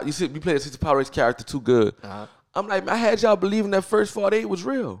Sister Power Race character too good. Uh-huh. I'm like, I had y'all believing that first 48 was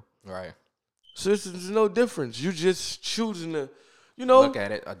real. Right. So there's no difference. You just choosing to, Look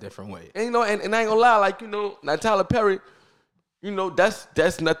at it a different way. And and I ain't gonna lie, like, now Tyler Perry,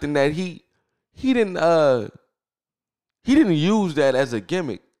 that's nothing that he didn't use that as a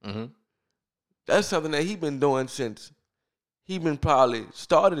gimmick. Mm-hmm. That's something that he been doing since he been probably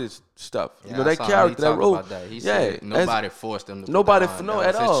started his stuff. Yeah, that character, that role. That. He said nobody forced him to put nobody that on. no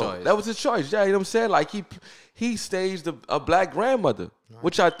That at was his all. choice. That was his choice. Yeah, you know what I'm saying? Like he staged a black grandmother,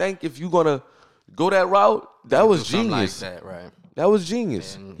 which I think if you're gonna go that route, that was Do something genius. Like that, right? That was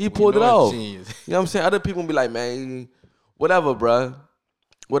genius. And He we pulled it know off. it's genius. You know what I'm saying? Other people be like, man, whatever, bruh.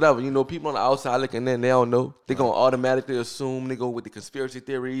 Whatever. People on the outside looking in, they don't know. They gonna automatically assume. They go with the conspiracy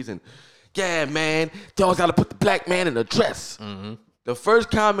theories and, yeah, man, y'all gotta put the black man in a dress. Mm-hmm. The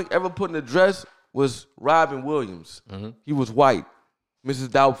first comic ever put in a dress was Robin Williams. Mm-hmm. He was white. Mrs.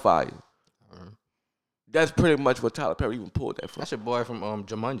 Doubtfire. That's pretty much what Tyler Perry even pulled that from. That's your boy from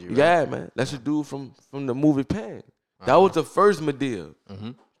Jumanji, right? Yeah, man. That's a dude from the movie Pan. That was the first Medea.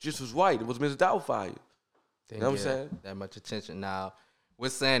 Mm-hmm. Just was white. It was Mrs. Doubtfire. You know what I'm saying? That much attention. Now, we're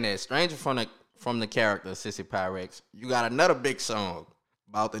saying that Stranger from the character Sissy Pyrex, you got another big song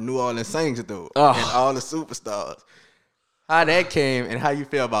about the New Orleans Saints, dude, and all the superstars. How that came and how you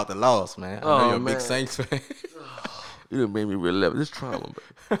feel about the loss, man. I know you're a big Saints fan. You done made me relive this trauma,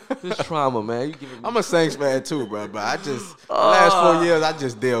 bro. This trauma, man. You giving me I'm a Saints fan too, bro. But I just the last 4 years, I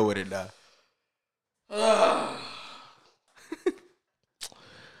just deal with it now.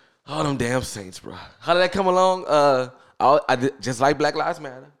 all them damn Saints, bro. How did that come along? I did just like Black Lives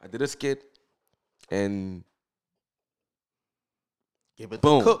Matter. I did a skit, and Give it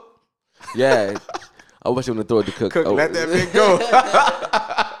boom. to Cook. Yeah, I wish I would have thrown it to Cook. Cook, let that big go.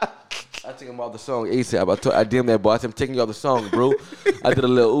 I took him off the song ASAP. I DM'd that boy. I said, I'm taking you off the song, bro. I did a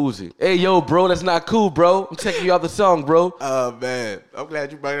little Uzi. Hey, yo, bro, that's not cool, bro. I'm taking you off the song, bro. Oh, man. I'm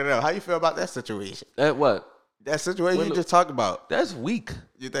glad you brought it up. How you feel about that situation? That what? That situation you just talked about. That's weak.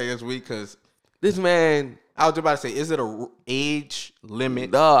 You think it's weak because This man. I was just about to say, is it a age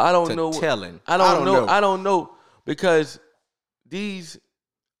limit? No, I don't to know. Telling. I don't know because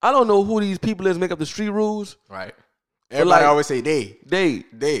I don't know who these people is make up the street rules. Right. Everybody always say they.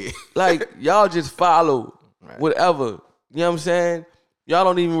 They. Like, y'all just follow whatever. You know what I'm saying? Y'all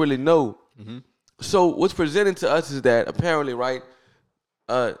don't even really know. Mm-hmm. So what's presented to us is that apparently, right,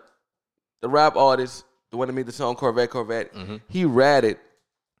 the rap artist, the one that made the song Corvette, mm-hmm. he ratted.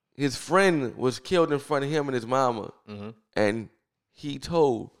 His friend was killed in front of him and his mama. Mm-hmm. And he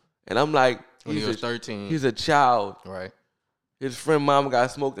told. And I'm like, When he was 13. He's a child. Right. His friend mama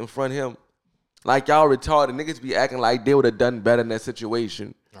got smoked in front of him. Like, y'all retarded. Niggas be acting like they would have done better in that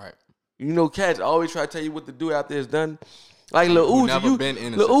situation. Right. Cats always try to tell you what to do after it's done. Like, Lil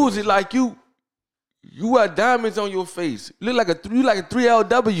Uzi, Lil Uzi, like, you got diamonds on your face. You look like a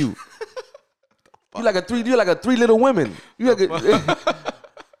 3LW. You like a three little women. You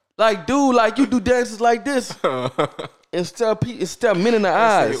like dude, like, you do dances like this. Instead men in the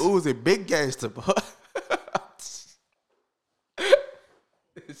eyes. Say Uzi, big gangster, boy.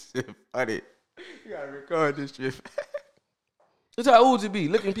 This shit funny. You gotta record this shit. That's how Uzi be,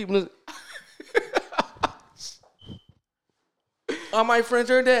 looking people in all my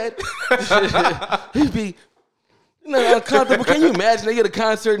friends are dead. He be uncomfortable. Can you imagine they get a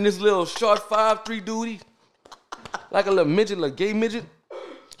concert in this little short 5'3" dude? Like a little midget, like gay midget.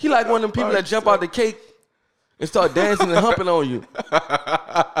 He like one of them people that jump out the cake and start dancing and humping on you.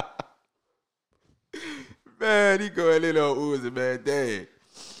 Man, he going in on Uzi, man. Dang.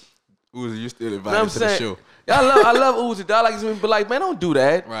 Uzi, you still You know invited what I'm to the saying? show. Yeah, I love Uzi, dog. Like, but like, man, don't do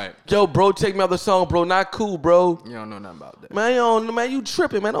that. Right. Yo, bro, take me out the song, bro. Not cool, bro. You don't know nothing about that. Man, you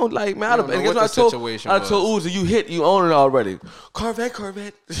tripping, man. Don't like, man. You don't know what the situation I told Uzi, you own it already. Corvette.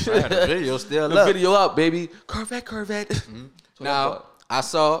 The video still the up. video up, baby. Corvette. Mm-hmm. Now, I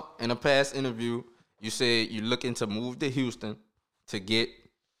saw in a past interview, you said you looking to move to Houston to get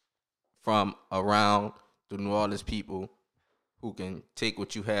from around the New Orleans people who can take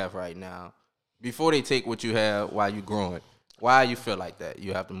what you have right now before they take what you have while you growing. Why you feel like that?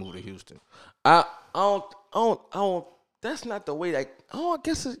 You have to move to Houston. I don't. That's not the way that. Oh, I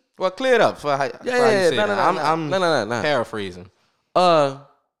guess. Well, clear it up for how, I'm paraphrasing. I'm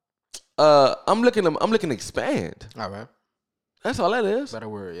looking to expand. All right. That's all that is. Better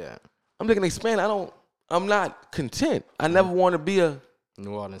word, yeah. I'm looking to expand. I'm not content. I never want to be a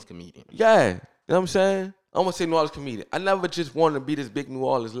New Orleans comedian. Yeah. You know what I'm saying? I'm gonna say New Orleans comedian. I never just wanted to be this big New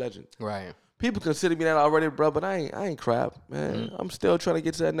Orleans legend. Right. People consider me that already, bro, but I ain't crap, man. Mm-hmm. I'm still trying to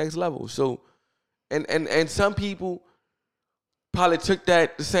get to that next level. So and some people probably took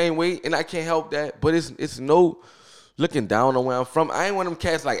that the same way, and I can't help that. But it's no looking down on where I'm from. I ain't one of them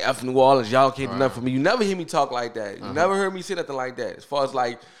cats like F New Orleans, y'all can't do nothing for me. You never hear me talk like that. You never heard me say nothing like that. As far as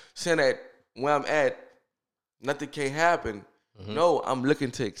like saying that where I'm at, nothing can't happen. Mm-hmm. No, I'm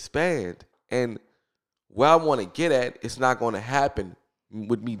looking to expand. And where I want to get at, it's not going to happen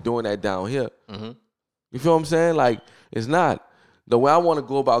with me doing that down here. Mm-hmm. You feel what I'm saying? Like, it's not. The way I want to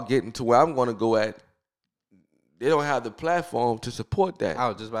go about getting to where I'm going to go at, they don't have the platform to support that. I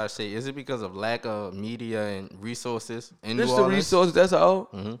was just about to say, is it because of lack of media and resources in New Orleans? It's the resources, that's all.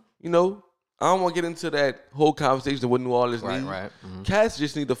 Mm-hmm. You know, I don't want to get into that whole conversation of what New Orleans needs. Right. Mm-hmm. Cats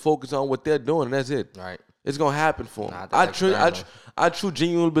just need to focus on what they're doing, and that's it. Right. It's going to happen for them. I truly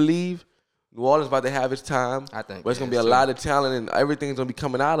genuinely believe New Orleans about to have its time. I think, but it's gonna be a lot of talent, and everything's gonna be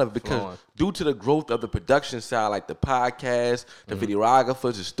coming out of it because due to the growth of the production side, like the podcast, the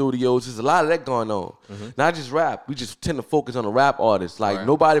videographers, the studios, there's a lot of that going on. Mm-hmm. Not just rap. We just tend to focus on the rap artists. Like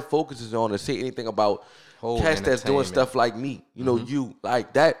nobody focuses on to say anything about cats that's doing stuff like me. You know, you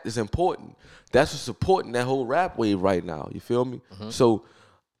like that is important. That's what's supporting that whole rap wave right now. You feel me? Mm-hmm. So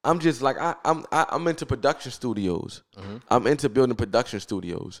I'm just like I'm into production studios. Mm-hmm. I'm into building production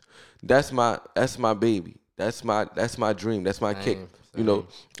studios. That's my baby. That's my dream. That's my kick. You know,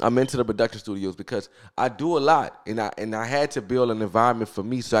 I'm into the production studios because I do a lot, and I had to build an environment for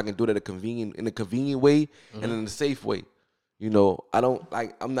me so I can do that in a convenient way and in a safe way. You know,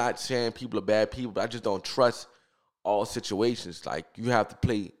 I'm not saying people are bad people, but I just don't trust all situations. Like you have to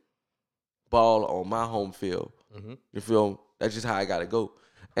play ball on my home field. Mm-hmm. You feel me? That's just how I gotta go.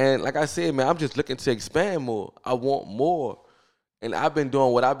 And like I said, man, I'm just looking to expand more. I want more. And I've been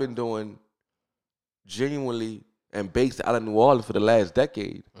doing what I've been doing genuinely and based out of New Orleans for the last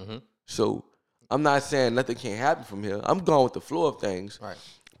decade. Mm-hmm. So I'm not saying nothing can't happen from here. I'm going with the flow of things. Right.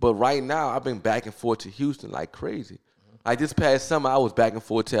 But right now, I've been back and forth to Houston like crazy. Mm-hmm. Like this past summer, I was back and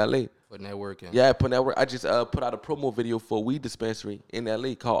forth to L.A. Putting that work in. Yeah, putting that work. I just put out a promo video for a weed dispensary in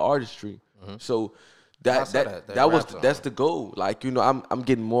L.A. called Artistry. Mm-hmm. So that's the goal. Like, you know, I'm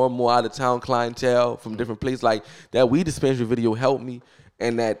getting more and more out of town clientele from different places. Like that weed dispensary video helped me,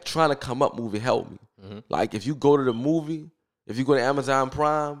 and that Trying to Come Up movie helped me. Mm-hmm. Like if you go to the movie, if you go to Amazon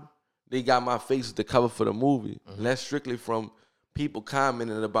Prime, they got my face as the cover for the movie. Mm-hmm. And that's strictly from people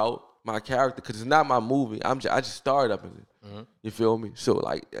commenting about my character because it's not my movie. I just starred up in it. Mm-hmm. You feel me? So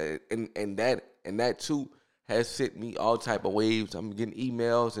like, and that too has sent me all type of waves. I'm getting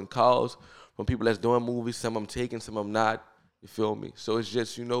emails and calls from people that's doing movies. Some I'm taking, some I'm not. You feel me? So it's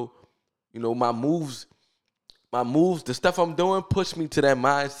just, you know, my moves, the stuff I'm doing push me to that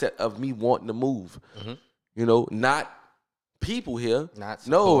mindset of me wanting to move. Mm-hmm. You know, not people here. Not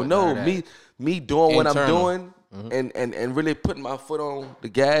support, me doing what I'm doing and really putting my foot on the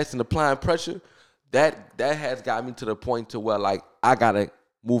gas and applying pressure. That has got me to the point to where like I gotta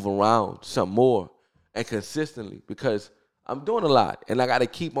move around some more and consistently because I'm doing a lot, and I got to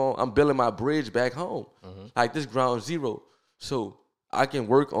keep on. I'm building my bridge back home, like this ground zero, so I can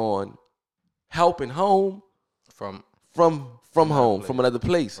work on helping home from home, from another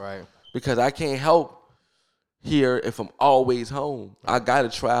place, right? Because I can't help here if I'm always home. I gotta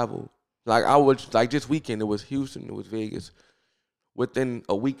travel. Like I was like this weekend, it was Houston, it was Vegas. Within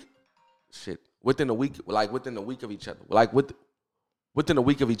a week of each other. Within a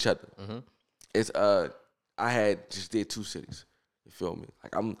week of each other. Mm-hmm. It's I had just did 2 cities. You feel me?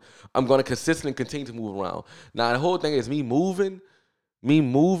 Like I'm gonna consistently continue to move around. Now the whole thing is me moving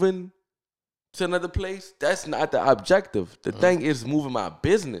to another place. That's not the objective. The thing is moving my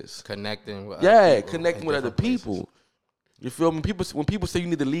business. Connecting with connecting with other people. You feel me? When people say you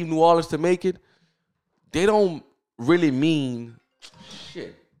need to leave New Orleans to make it, they don't really mean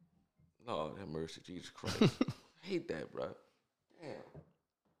shit. Lord have mercy, Jesus Christ. I hate that, bro. Damn.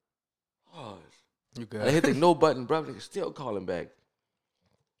 Oh, You good? I hit the no button, bro. Nigga still calling back.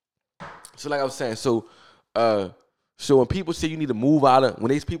 So like I was saying, so when people say you need to move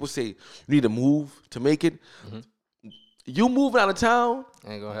people say you need to move to make it, you moving out of town,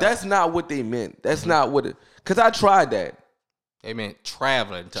 that's not what they meant. That's not what it, because I tried that. They meant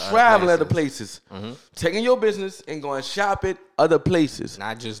traveling to other places. Taking your business and going shop at other places.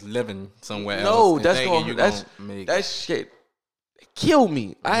 Not just living somewhere else. No, that shit killed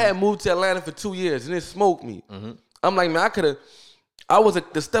me. I had moved to Atlanta for 2 years and it smoked me. I'm like, man,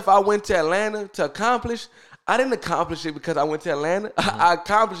 the stuff I went to Atlanta to accomplish, I didn't accomplish it because I went to Atlanta. I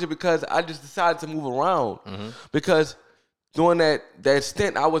accomplished it because I just decided to move around. Because during that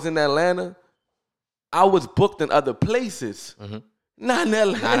stint I was in Atlanta, I was booked in other places. Not in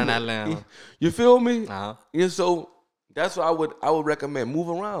Atlanta. You feel me? Yeah, so that's what I would recommend. Move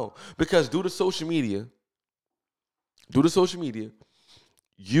around. Because due to social media,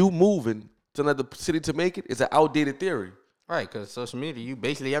 you moving to another city to make it is an outdated theory. Right, because social media, you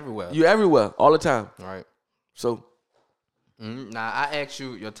basically everywhere. You everywhere, all the time. Right. So. Now, I asked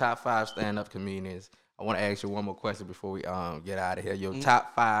you your top 5 stand-up comedians. I want to ask you one more question before we get out of here. Your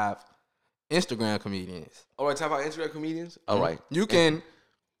top 5 Instagram comedians. All right, top 5 Instagram comedians? All right. You can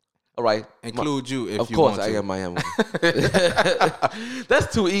include you if you want to. Of course, I am.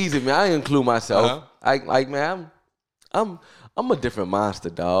 That's too easy, man. I include myself. Man, I'm a different monster,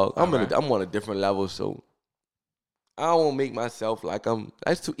 dog. I'm on a different level, so I don't want to make myself like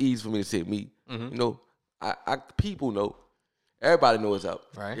that's too easy for me to say me. You know, people know. Everybody knows what's up.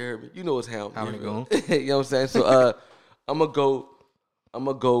 Right. You heard me? You know it's him. How many go? You know what I'm saying? So I'm gonna go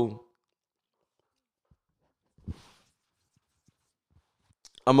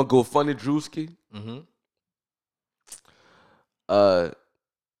Funny Drewski. Ha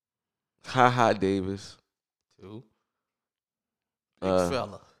Davis. 2.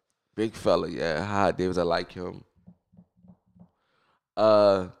 Big fella, yeah. Ha Davis, I like him.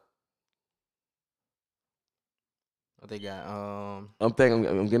 What they got? I'm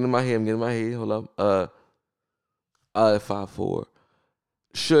getting in my head. Hold up. 5'4".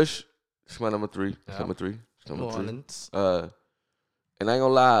 Shush. It's my number 3. Yeah. Number 3. New Orleans. And I ain't gonna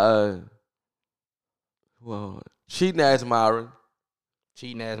lie. Cheating Ass Myron.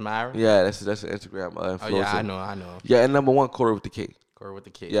 Yeah, that's an Instagram influencer. Oh yeah, I know. Yeah, and number 1, Corey with the K.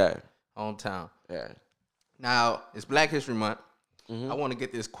 Yeah. Hometown. Yeah. Now it's Black History Month. I want to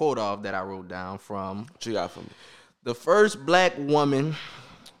get this quote off that I wrote down from. What you got for me? The first black woman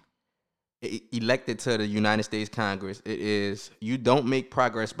elected to the United States Congress. It is, you don't make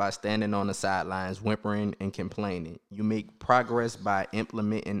progress by standing on the sidelines, whimpering and complaining. You make progress by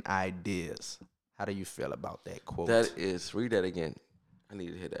implementing ideas. How do you feel about that quote? Read that again. I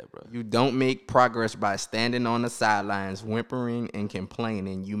need to hear that, bro. You don't make progress by standing on the sidelines, whimpering and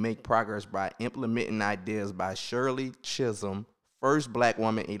complaining. You make progress by implementing ideas, by Shirley Chisholm, first black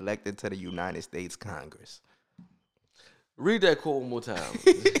woman elected to the United States Congress. Read that quote one more time.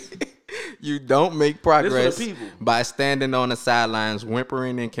 You don't make progress by standing on the sidelines,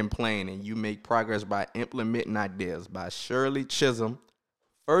 whimpering and complaining. You make progress by implementing ideas, by Shirley Chisholm,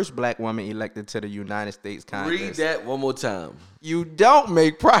 first black woman elected to the United States Congress. Read that one more time. You don't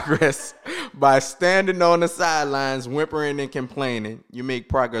make progress by standing on the sidelines, whimpering and complaining. You make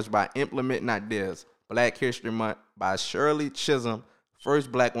progress by implementing ideas. Black History Month by Shirley Chisholm,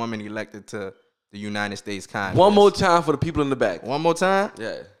 first black woman elected to the United States Congress. One more time for the people in the back. One more time?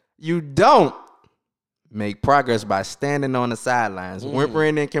 Yeah. You don't make progress by standing on the sidelines,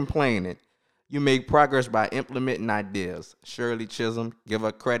 whimpering and complaining. You make progress by implementing ideas. Shirley Chisholm, give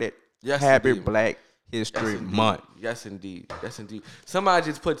her credit. Yes, Happy indeed. Black History Month. Yes, indeed. Yes, indeed. Somebody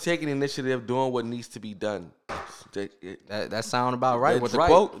just put taking initiative, doing what needs to be done. That sound about right with the right.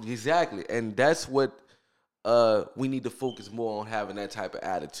 quote. Exactly. And that's what we need to focus more on, having that type of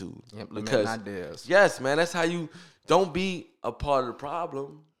attitude. Implementing ideas. Yes, man. That's how you don't be a part of the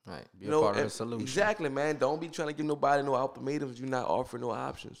problem. Right. Be a part of the solution. Exactly, man. Don't be trying to give nobody no ultimatums. You're not offering no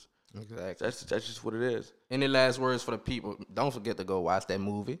options. Exactly. That's just what it is. Any last words for the people? Don't forget to go watch that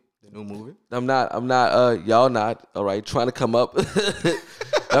movie, the new movie. I'm not, y'all not, all right, trying to come up.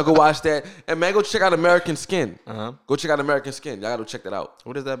 Y'all go watch that. And man, go check out American Skin. Go check out American Skin. Y'all gotta check that out.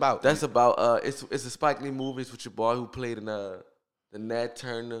 What is that about? That's about, it's a Spike Lee movie. It's with your boy who played in the Nat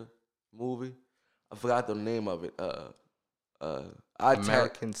Turner movie. I forgot the name of it.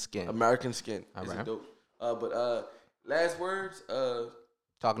 American Skin. American Skin. All right. It's dope. But last words.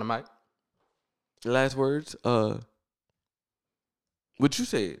 Talking to Mike. Last words. What you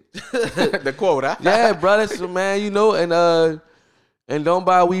said? The quote, huh? Yeah, brother, so, man, you know, and don't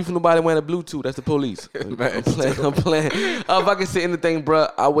buy weed from nobody wearing a Bluetooth. That's the police. Man, I'm playing. If I can say anything, bro,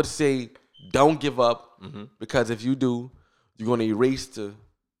 I would say don't give up because if you do, you're gonna erase the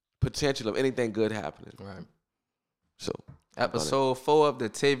potential of anything good happening. Right. So. Episode 4 of the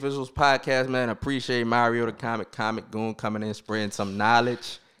Tay Visuals podcast, man. Appreciate Mario the Comic Goon coming in, spreading some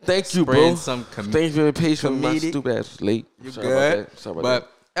knowledge. Thank you, bro. Some Thanks for being patient. My stupid ass was late. You Sorry good? about that. Sorry about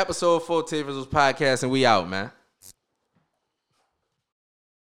but episode 4 Tay Visuals podcast, and we out, man.